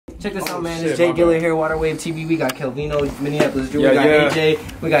Check this out, man. It's Jake Giller here, Waterwave TV. We got Kelvino, Minneapolis Drew. We got AJ.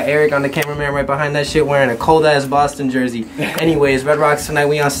 We got Eric on the cameraman right behind that shit wearing a cold-ass Boston jersey. Anyways, Red Rocks tonight.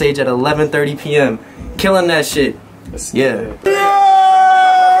 We on stage at 11:30 p.m. Killing that shit. Yeah.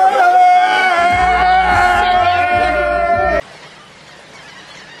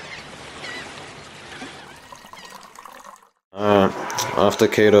 After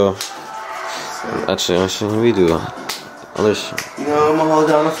Kato, actually, we do other shit. You know, I'm gonna hold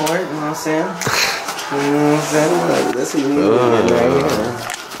down the fort, you know what I'm saying? You know what I'm saying? That's what we need right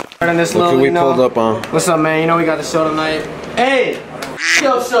here. Look who we pulled up on. What's up, man? You know we got the show tonight. Hey!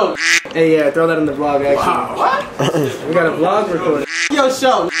 Yo, show! Hey, yeah, throw that in the vlog, actually. Wow, what? We got a vlog recording. Yo,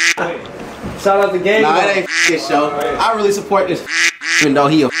 show! Shout out the game. Nah, it ain't this show. I really support this even though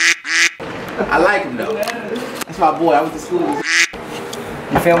he a I like him, though. That's my boy. I went to school with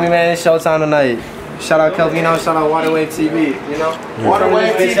You feel me, man? It's showtime tonight. Shout out Kelvino, shout out Waterwave TV, you know?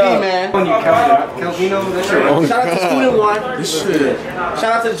 Waterwave TV, man. Kelvino, that's your shout out to Student One. This shit. Shout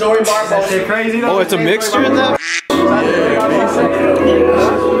out to Joey Barbo. That shit crazy, though. Oh, it's a mixture in that?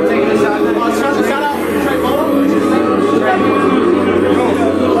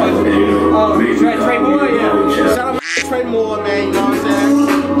 Trey Moore, yeah. Shout out Trey Moore, man, you know what I'm saying?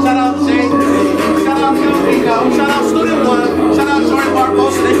 Shout out Jake. Shout out Kelvino. Shout out Student One. Shout out Joey Barbo.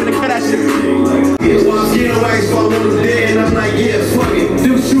 So they finna cut that shit. Well, I'm getting away, so I want to dead, and I'm like, yeah, fuck it.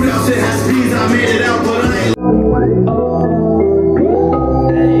 Do shootouts at high speeds, I made it out, but I ain't.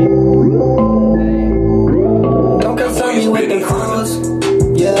 Don't come for me with the cruise,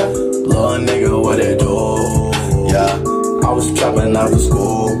 yeah. Little nigga, what it do, yeah. I was trapping out of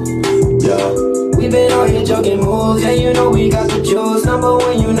school, yeah. We been on here joking moves, yeah, you know we got the juice. Number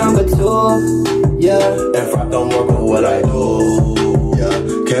one, you number two, yeah. If rap don't work with what I do, yeah.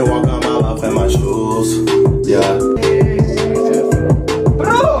 Can't walk on my life in my shoes, yeah.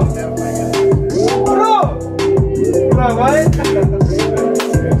 Bro! What?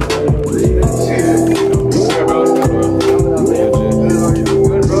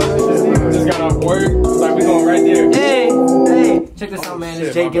 Just got off work, like we going right there. Hey! Check this out, man.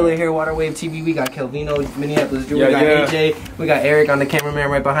 It's Jake Giller here, Waterwave TV. We got Kelvino, Minneapolis Drew. We got AJ. We got Eric on the cameraman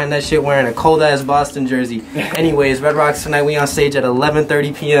right behind that shit wearing a cold-ass Boston jersey. Anyways, Red Rocks tonight. We on stage at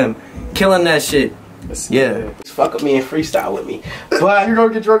 11:30 p.m. Killing that shit. Yeah. Fuck with me and freestyle with me. But You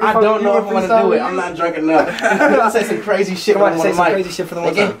gonna get drunk? I don't know if I'm gonna do it. I'm not drunk enough. I'm gonna say some crazy shit. Come on, say some crazy shit for the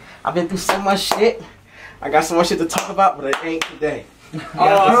one time. I've been through so much shit. I got so much shit to talk about, but it ain't today. It's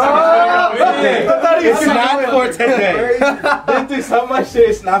not for today. Been through so much shit,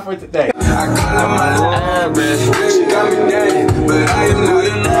 it's not for today. I call her my love, bitch. She got me daddy, but I am not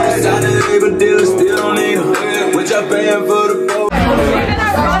an ass. I didn't even deal, still don't need her. What y'all paying for the boat?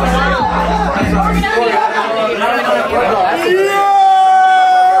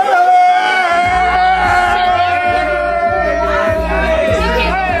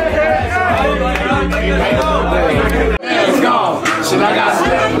 Shit, I got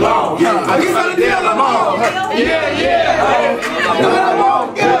slim long. I just got a deal, I'm on. I'm on,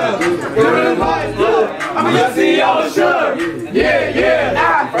 I'm gonna see y'all sure.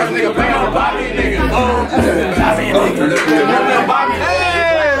 First nigga bang on the body, nigga. Hey,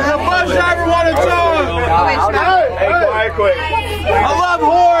 the bus driver wanted to. Hey, quick. I love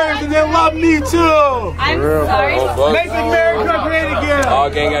whores and they love me too. I'm sorry. Make America great again. All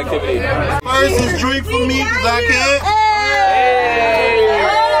gang activity. First is drink for me because I can't.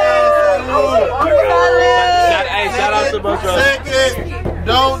 Shout out to bus driver. Second,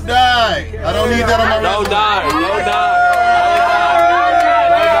 don't die. I don't need that on my resume. Don't die.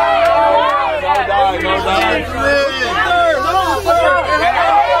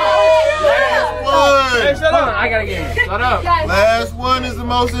 Shut up. I gotta get it. Shut up. Last one is the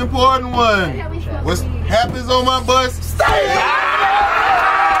most important one. What happens on my bus, stay.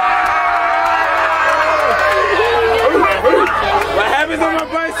 What happens on my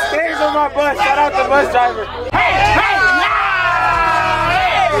bus stays on my bus. Shout out to bus driver.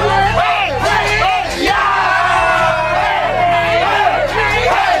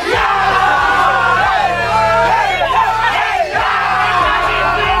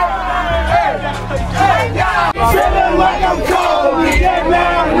 Feeling like I'm cold, that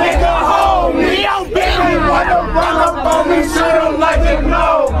man nigga hold me. Yo, baby, wanna run up on me, so don't like to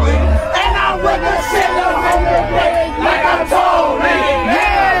know me. And I'm with the shit up on the day, like I told me.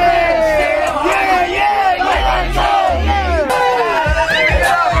 Yeah,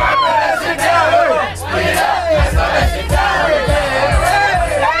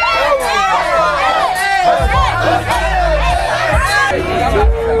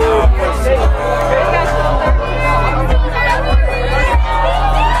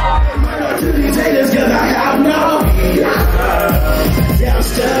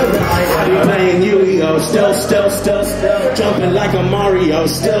 I'm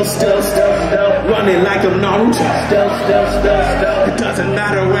still running like I'm Naruto. It doesn't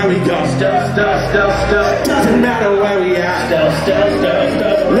matter where we go. Doesn't matter where we at.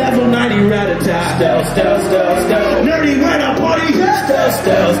 Level 90 rat-a-tat. Nerdy when I party.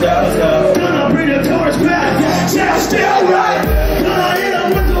 Gonna bring the torch back. Yeah, I'm still right. Gonna hit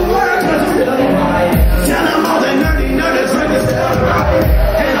 'em with the word. Cause I'm still right. Tell 'em all the nerdy nerds like it's still right.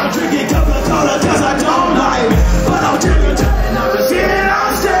 And I'm drinking Coca-Cola cause I don't like. But I'm drinking yeah,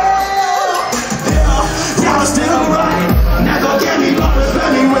 I'm still right. Now go get me bumpers,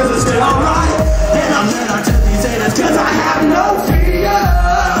 spend me with it's still right. And I'm gonna tell these haters cause I have no fear.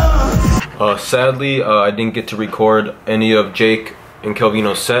 Sadly, I didn't get to record any of Jake and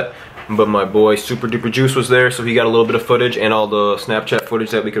Kelvino's set, but my boy Super Duper Juice was there, so he got a little bit of footage, and all the Snapchat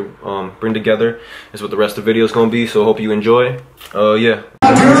footage that we could bring together is what the rest of the video is going to be, so hope you enjoy. Yeah.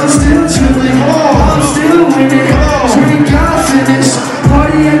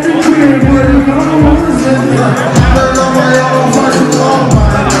 Party at the crib where the mama was living.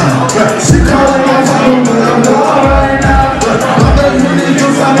 She calling my phone, but I'm low right now. I'm the money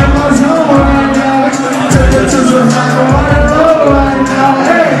cause I'm in my zone right now. Take it to the high, I'm on the low right now.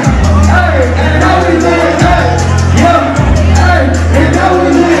 Hey, and now we lit, hey, yeah, and now we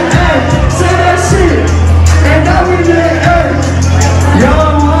lit, hey, say that shit, and now we lit, hey.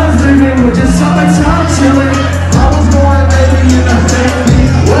 Young ones living with just summertime chilling. I was born baby in the family.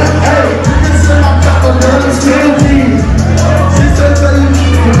 What? Hey, niggas in my papa never still me. She said that you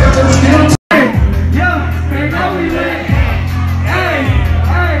never still me. Yo, and now we lit. Hey,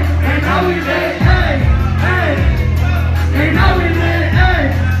 and now we lit. Hey, and now we lit. Hey,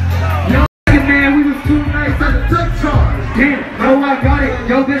 yo, man, we was too nice at the took charge. Damn, oh I got it.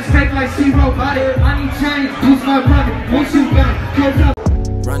 Yo, bitch fake like she robotic. I need change, boost my running. Won't you back? Cause up.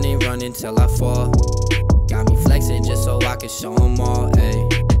 Running till I fall. Got me flexing just so I can show them all, ayy.